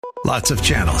Lots of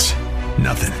channels,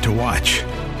 nothing to watch,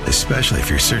 especially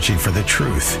if you're searching for the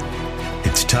truth.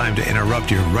 It's time to interrupt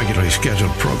your regularly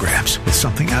scheduled programs with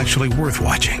something actually worth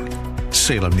watching.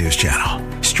 Salem News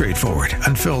Channel. Straightforward,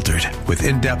 unfiltered, with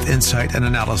in-depth insight and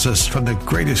analysis from the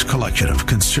greatest collection of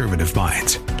conservative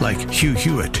minds like Hugh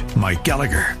Hewitt, Mike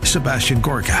Gallagher, Sebastian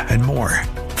Gorka, and more.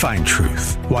 Find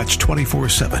truth. Watch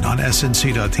 24/7 on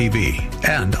snc.tv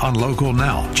and on Local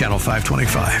Now, Channel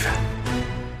 525.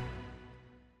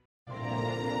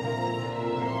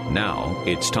 Now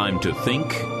it's time to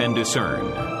think and discern.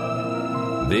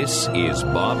 This is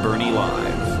Bob Burney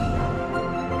Live.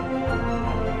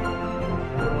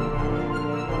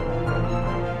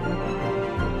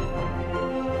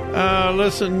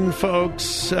 Listen,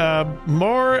 folks,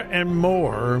 more and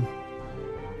more,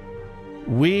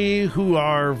 we who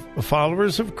are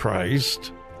followers of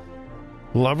Christ,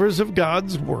 lovers of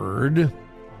God's Word,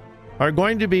 are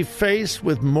going to be faced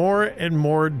with more and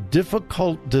more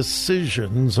difficult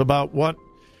decisions about what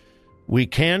we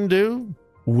can do,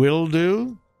 will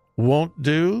do, won't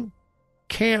do,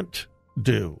 can't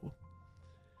do.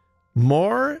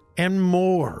 More and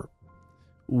more,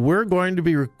 we're going to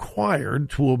be required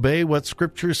to obey what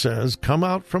Scripture says, come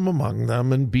out from among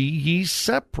them and be ye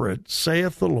separate,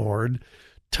 saith the Lord,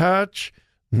 touch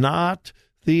not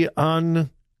the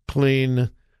unclean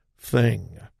thing.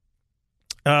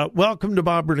 Welcome to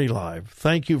Bob Burney Live.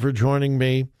 Thank you for joining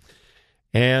me.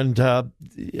 And I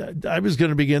was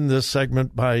going to begin this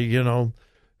segment by, hey,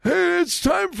 it's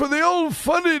time for the old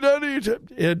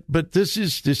funny-duddy. But this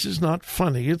is not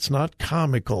funny. It's not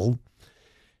comical.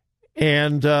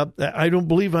 And I don't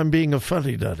believe I'm being a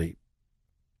funny-duddy.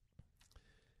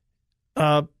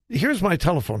 Here's my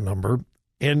telephone number,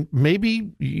 and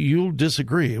maybe you'll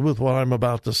disagree with what I'm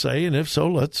about to say, and if so,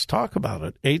 let's talk about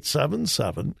it.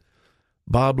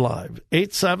 877-BOB Live,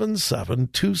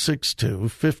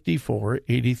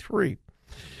 877-262-5483.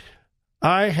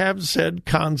 I have said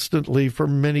constantly for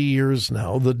many years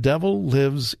now, the devil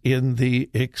lives in the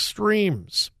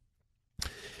extremes.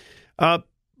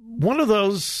 One of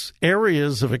those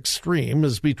areas of extreme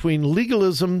is between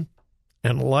legalism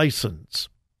and license.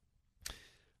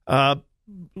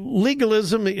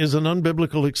 Legalism is an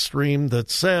unbiblical extreme that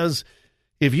says,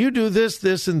 if you do this,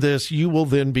 this, and this, you will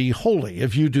then be holy.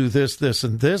 If you do this, this,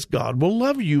 and this, God will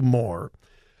love you more.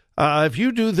 If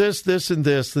you do this, this, and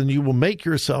this, then you will make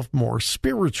yourself more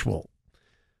spiritual.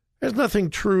 There's nothing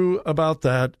true about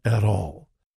that at all.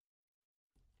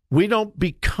 We don't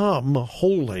become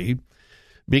holy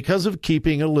because of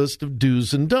keeping a list of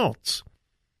do's and don'ts.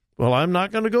 Well, I'm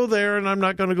not going to go there, and I'm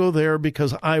not going to go there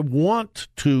because I want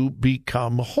to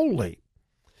become holy.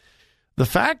 The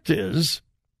fact is,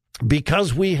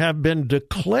 because we have been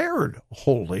declared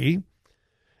holy,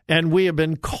 and we have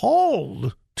been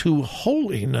called to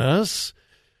holiness,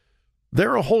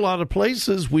 there are a whole lot of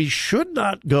places we should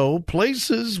not go,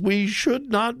 places we should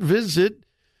not visit,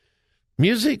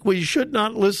 music we should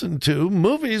not listen to,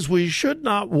 movies we should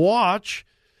not watch,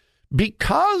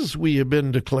 because we have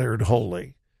been declared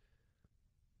holy.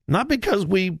 Not because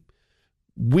we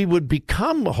would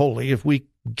become holy if we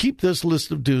keep this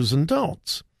list of do's and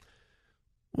don'ts.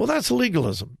 Well, that's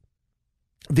legalism.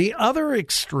 The other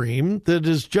extreme that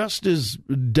is just as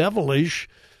devilish,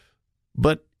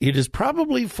 but it is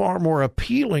probably far more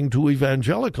appealing to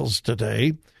evangelicals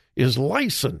today, is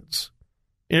license.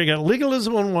 You got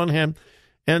legalism on one hand,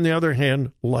 and the other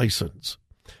hand, license.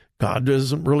 God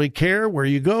doesn't really care where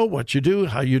you go, what you do,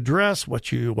 how you dress,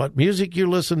 what music you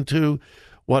listen to,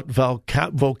 what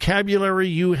vocabulary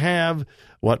you have,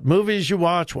 what movies you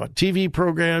watch, what TV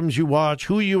programs you watch,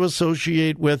 who you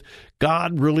associate with.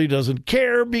 God really doesn't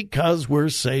care because we're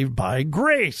saved by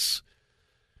grace.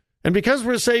 And because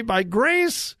we're saved by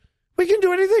grace, we can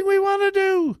do anything we want to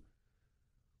do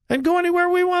and go anywhere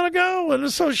we want to go and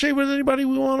associate with anybody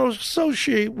we want to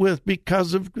associate with,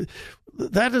 because of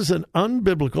that is an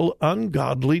unbiblical,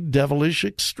 ungodly, devilish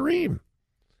extreme.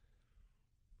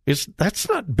 That's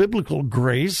not biblical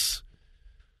grace.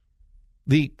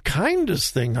 The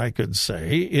kindest thing I could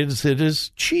say is it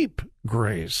is cheap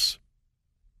grace.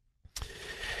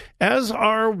 As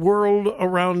our world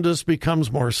around us becomes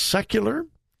more secular,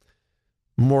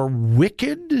 more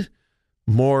wicked,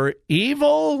 more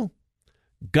evil,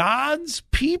 God's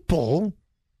people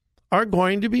are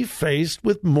going to be faced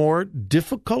with more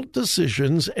difficult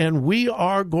decisions, and we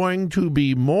are going to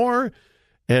be more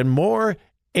and more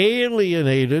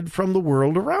alienated from the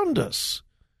world around us.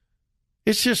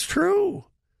 It's just true.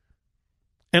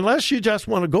 Unless you just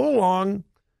want to go along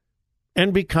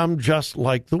and become just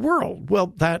like the world. Well,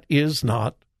 that is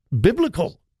not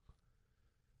biblical.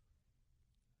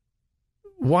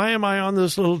 Why am I on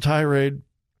this little tirade?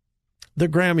 the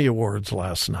Grammy Awards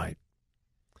last night.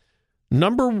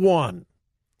 Number one,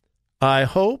 I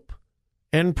hope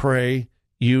and pray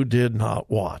you did not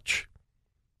watch.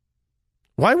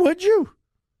 Why would you?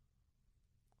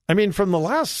 I mean, from the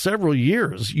last several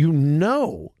years, you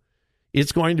know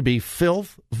it's going to be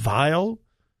filth, vile,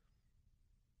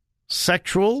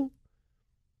 sexual.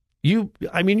 You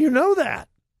know that.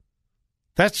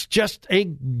 That's just a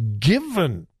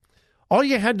given. All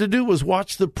you had to do was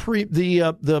watch the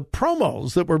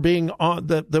promos that were being on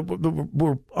that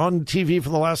were on TV for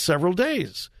the last several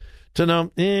days to know.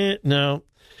 No,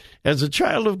 as a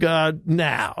child of God,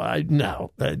 that's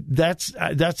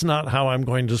not how I'm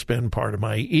going to spend part of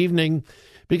my evening,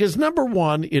 because number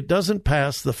one, it doesn't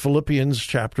pass the Philippians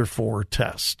chapter 4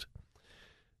 test.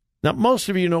 Now, most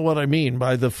of you know what I mean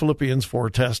by the Philippians 4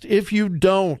 test. If you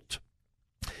don't,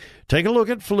 take a look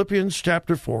at Philippians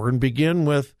chapter 4 and begin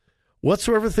with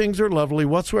whatsoever things are lovely,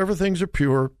 whatsoever things are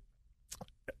pure,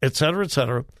 etc.,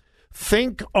 etc.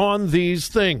 Think on these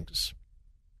things.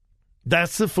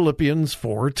 That's the Philippians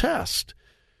 4 test.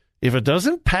 If it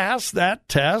doesn't pass that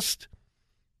test,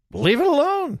 leave it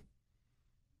alone.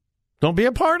 Don't be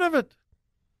a part of it.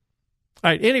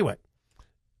 All right, anyway,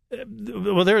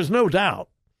 well, there is no doubt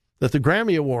that the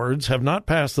Grammy Awards have not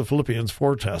passed the Philippians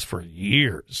 4 test for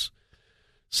years.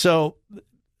 So,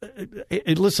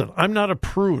 listen, I'm not a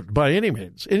prude by any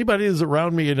means. Anybody that's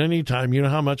around me at any time, you know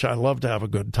how much I love to have a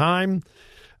good time.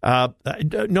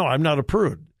 No, I'm not a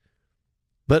prude.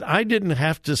 But I didn't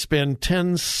have to spend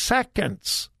 10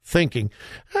 seconds thinking,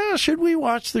 should we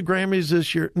watch the Grammys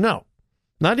this year? No,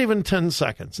 not even 10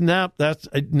 seconds. No.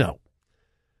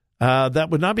 That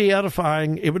would not be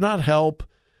edifying. It would not help.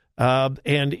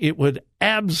 And it would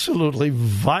absolutely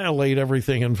violate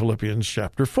everything in Philippians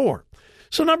chapter 4.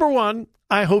 So number one,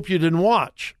 I hope you didn't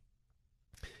watch.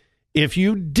 If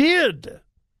you did,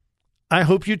 I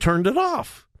hope you turned it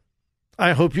off.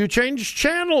 I hope you changed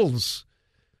channels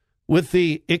with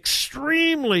the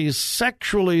extremely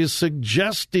sexually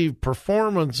suggestive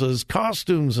performances,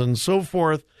 costumes, and so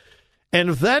forth. And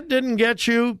if that didn't get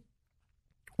you,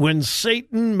 when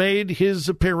Satan made his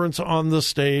appearance on the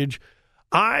stage,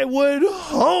 I would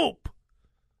hope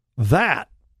that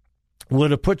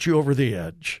would have put you over the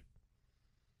edge.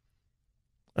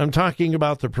 I'm talking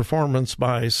about the performance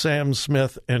by Sam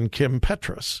Smith and Kim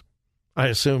Petras. I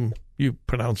assume you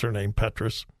pronounce her name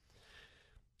Petras.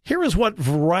 Here is what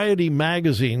Variety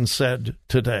magazine said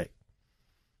today.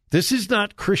 This is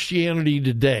not Christianity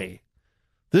Today.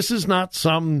 This is not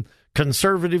some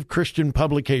conservative Christian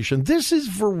publication. This is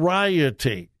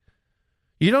Variety.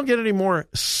 You don't get any more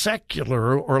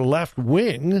secular or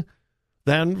left-wing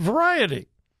than Variety.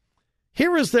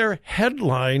 Here is their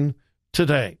headline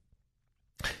today.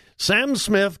 Sam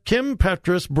Smith, Kim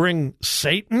Petras bring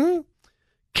Satan,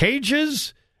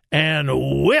 cages, and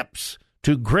whips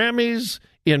to Grammys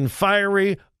in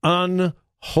fiery,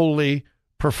 unholy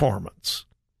performance.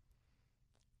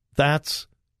 That's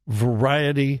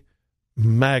Variety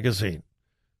magazine.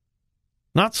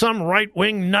 Not some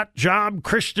right-wing nut job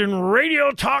Christian radio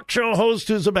talk show host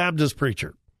who's a Baptist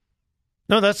preacher.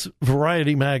 No, that's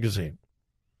Variety magazine.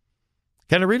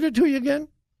 Can I read it to you again?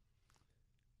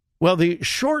 Well, the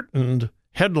shortened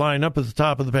headline up at the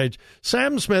top of the page,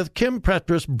 Sam Smith, Kim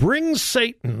Petras brings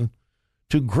Satan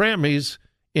to Grammys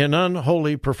in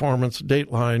unholy performance,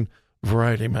 Dateline,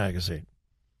 Variety magazine.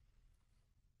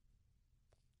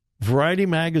 Variety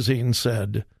magazine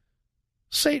said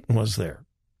Satan was there.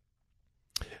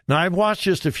 Now, I've watched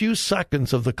just a few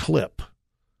seconds of the clip,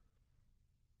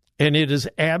 and it is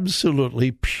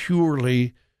absolutely,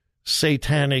 purely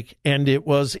satanic, and it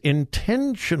was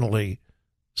intentionally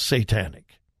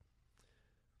satanic.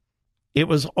 It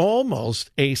was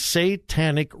almost a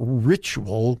satanic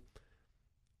ritual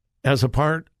as a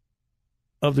part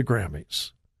of the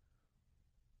Grammys.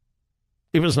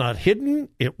 It was not hidden.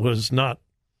 It was not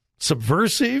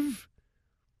subversive.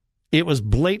 It was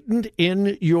blatant,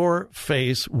 in your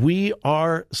face. We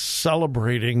are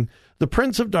celebrating the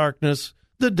Prince of Darkness,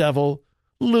 the devil,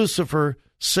 Lucifer,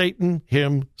 Satan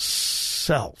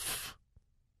himself.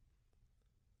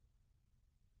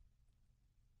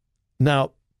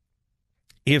 Now,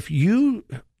 I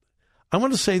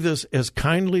want to say this as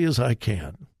kindly as I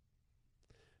can.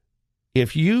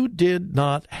 If you did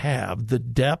not have the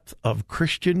depth of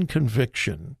Christian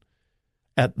conviction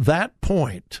at that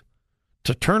point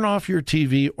to turn off your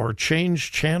TV or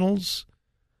change channels,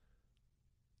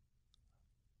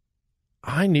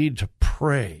 I need to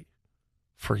pray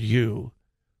for you.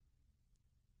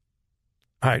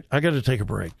 All right, I got to take a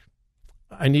break.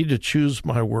 I need to choose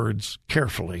my words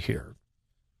carefully here.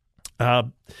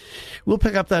 We'll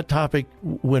pick up that topic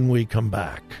when we come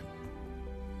back.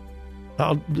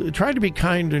 I'll try to be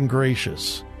kind and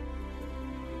gracious,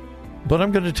 but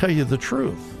I'm going to tell you the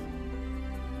truth.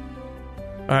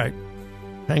 All right,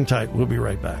 hang tight. We'll be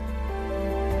right back.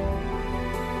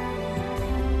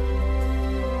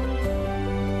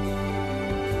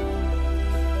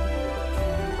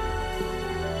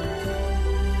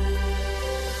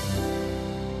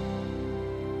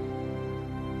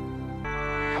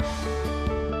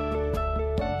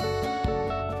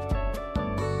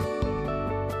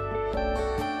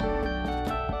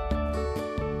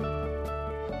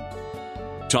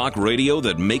 Talk radio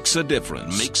that makes a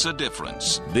difference. Makes a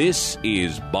difference. This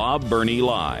is Bob Burney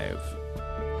Live.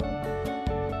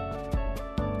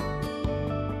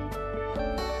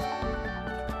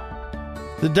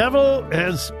 The devil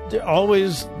has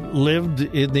always lived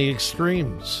in the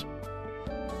extremes.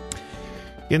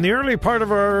 In the early part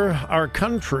of our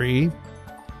country,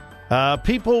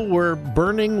 people were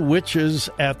burning witches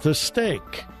at the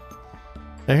stake.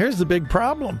 Now, here's the big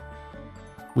problem.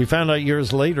 We found out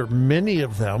years later, many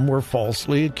of them were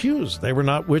falsely accused. They were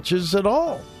not witches at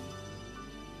all.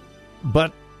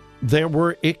 But there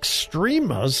were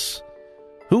extremists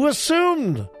who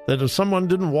assumed that if someone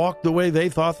didn't walk the way they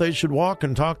thought they should walk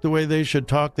and talk the way they should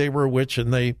talk, they were a witch,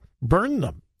 and they burned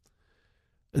them.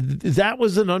 That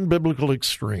was an unbiblical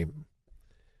extreme.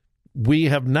 We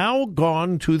have now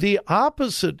gone to the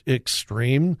opposite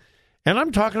extreme, and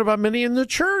I'm talking about many in the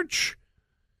church.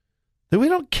 That we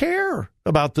don't care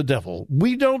about the devil.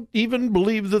 We don't even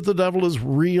believe that the devil is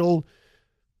real,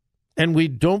 and we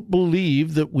don't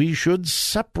believe that we should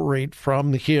separate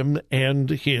from him and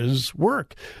his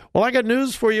work. Well, I got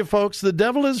news for you, folks. The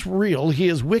devil is real. He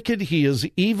is wicked. He is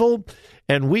evil,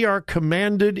 and we are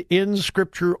commanded in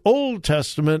Scripture, Old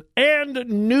Testament and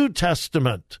New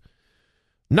Testament,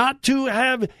 not to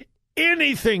have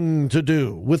anything to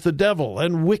do with the devil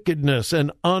and wickedness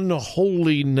and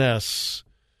unholiness.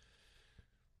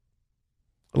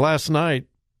 Last night,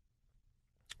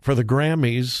 for the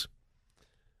Grammys,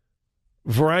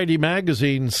 Variety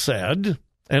magazine said,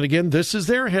 and again, this is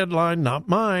their headline, not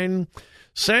mine,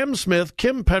 Sam Smith,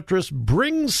 Kim Petras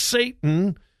brings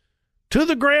Satan to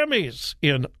the Grammys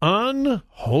in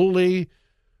unholy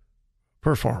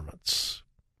performance.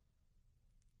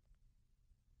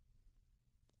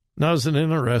 Now, isn't it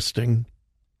interesting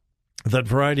that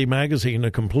Variety magazine,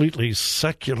 a completely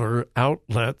secular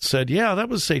outlet, said, yeah, that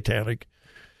was satanic.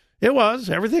 It was.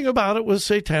 Everything about it was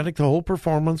satanic. The whole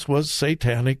performance was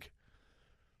satanic.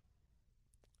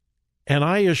 And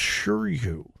I assure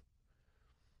you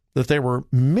that there were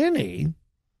many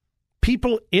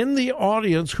people in the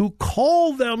audience who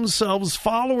call themselves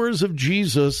followers of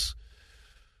Jesus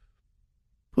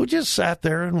who just sat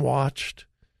there and watched.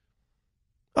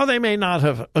 Oh, they may not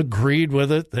have agreed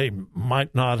with it. They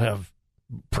might not have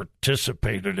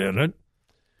participated in it.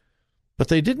 But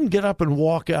they didn't get up and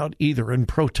walk out either and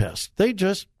protest. They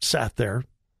just sat there.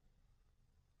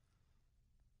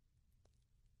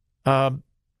 I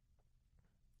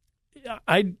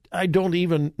don't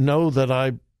even know that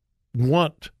I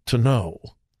want to know.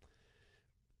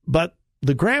 But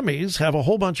the Grammys have a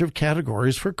whole bunch of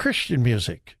categories for Christian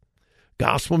music.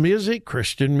 Gospel music,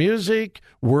 Christian music,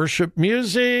 worship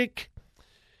music,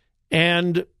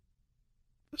 and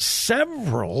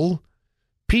several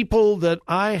people that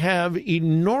I have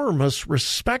enormous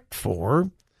respect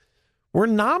for were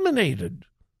nominated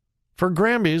for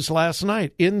Grammys last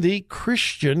night in the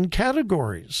Christian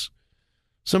categories.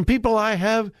 Some people I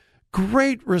have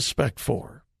great respect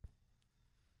for.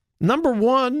 Number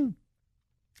one,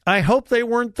 I hope they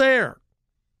weren't there.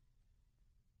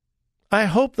 I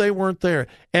hope they weren't there.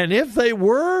 And if they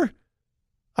were,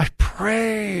 I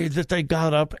pray that they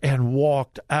got up and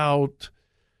walked out.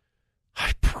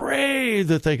 I pray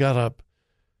that they got up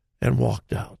and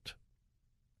walked out.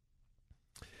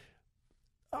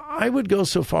 I would go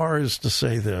so far as to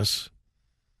say this,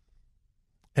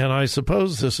 and I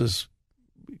suppose this is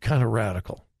kind of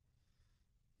radical.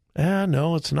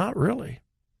 No, it's not really.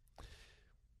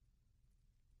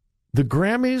 The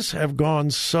Grammys have gone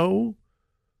so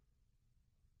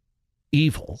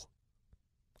evil,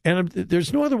 and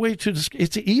there's no other way to describe.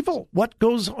 It's evil. What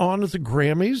goes on at the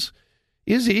Grammys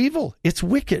is evil. It's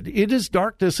wicked. It is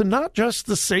darkness, and not just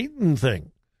the Satan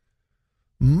thing.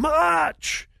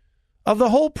 Much of the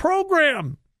whole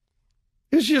program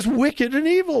is just wicked and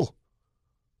evil.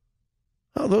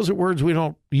 Oh, those are words we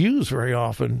don't use very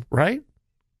often, right?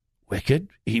 Wicked,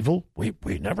 evil. We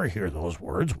never hear those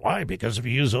words. Why? Because if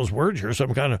you use those words, you're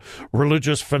some kind of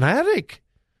religious fanatic.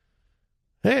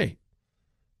 Hey,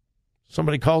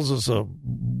 somebody calls us a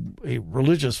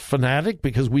religious fanatic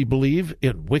because we believe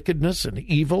in wickedness and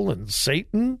evil and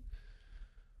Satan.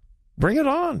 Bring it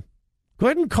on. Go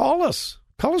ahead and call us.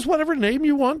 Call us whatever name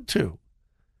you want to.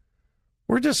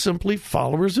 We're just simply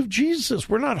followers of Jesus.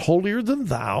 We're not holier than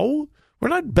thou. We're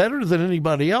not better than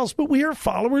anybody else, but we are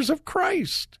followers of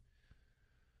Christ.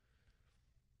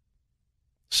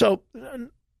 So,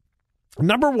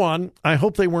 number one, I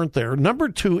hope they weren't there. Number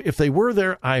two, if they were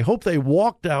there, I hope they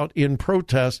walked out in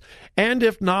protest. And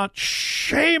if not,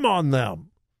 shame on them.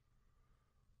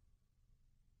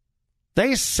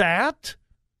 They sat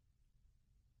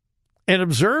and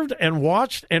observed and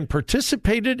watched and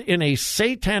participated in a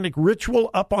satanic ritual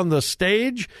up on the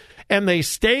stage, and they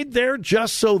stayed there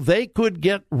just so they could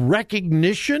get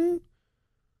recognition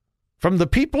from the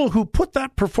people who put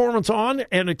that performance on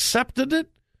and accepted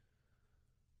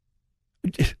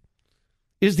it.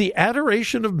 Is the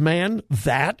adoration of man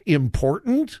that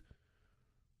important?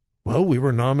 Well, we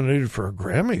were nominated for a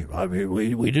Grammy. I mean,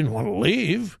 we didn't want to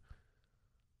leave.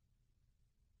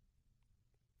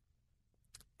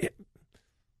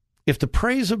 If the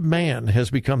praise of man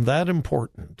has become that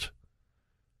important,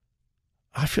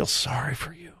 I feel sorry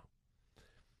for you.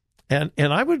 And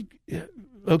I would,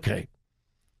 okay,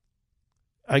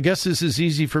 I guess this is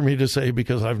easy for me to say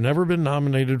because I've never been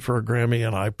nominated for a Grammy,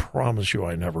 and I promise you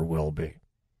I never will be.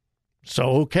 So,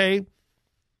 okay,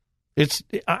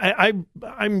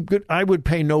 I'm good. I would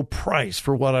pay no price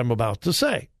for what I'm about to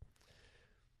say.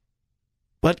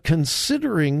 But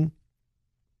considering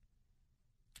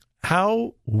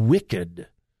how wicked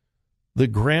the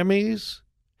Grammys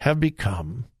have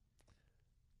become,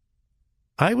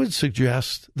 I would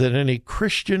suggest that any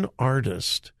Christian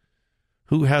artist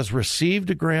who has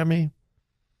received a Grammy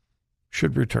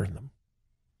should return them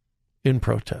in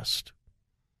protest.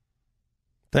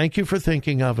 Thank you for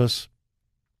thinking of us,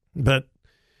 but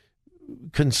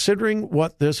considering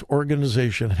what this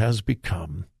organization has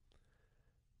become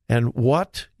and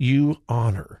what you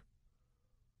honor,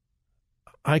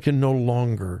 I can no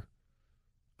longer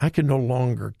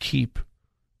keep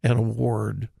an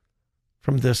award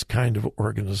from this kind of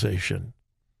organization.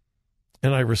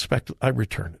 And I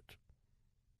return it.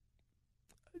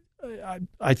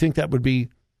 I think that would be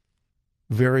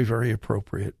very, very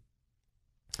appropriate.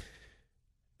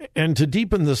 And to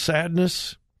deepen the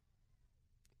sadness,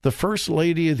 the First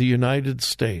Lady of the United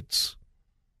States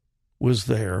was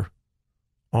there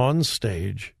on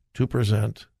stage to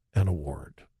present an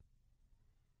award.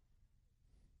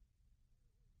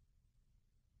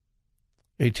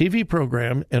 A TV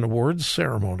program and awards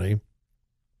ceremony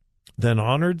then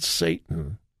honored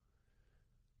Satan,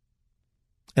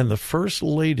 and the First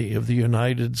Lady of the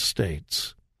United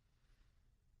States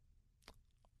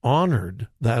honored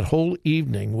that whole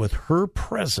evening with her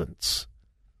presence.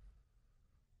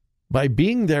 By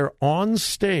being there on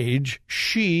stage,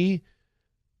 she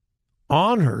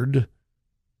honored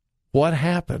what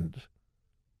happened.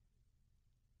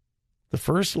 The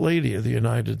First Lady of the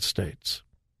United States.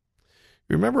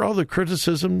 Remember all the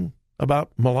criticism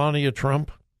about Melania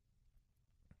Trump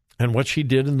and what she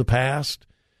did in the past?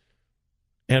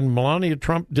 And Melania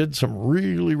Trump did some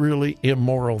really, really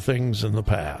immoral things in the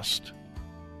past.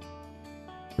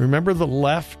 Remember the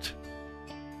left?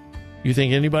 You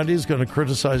think anybody's going to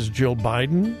criticize Jill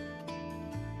Biden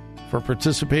for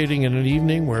participating in an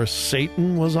evening where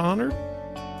Satan was honored?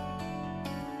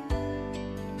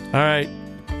 All right.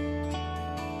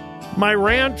 My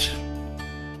rant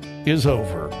is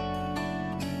over.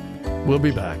 We'll be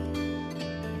back.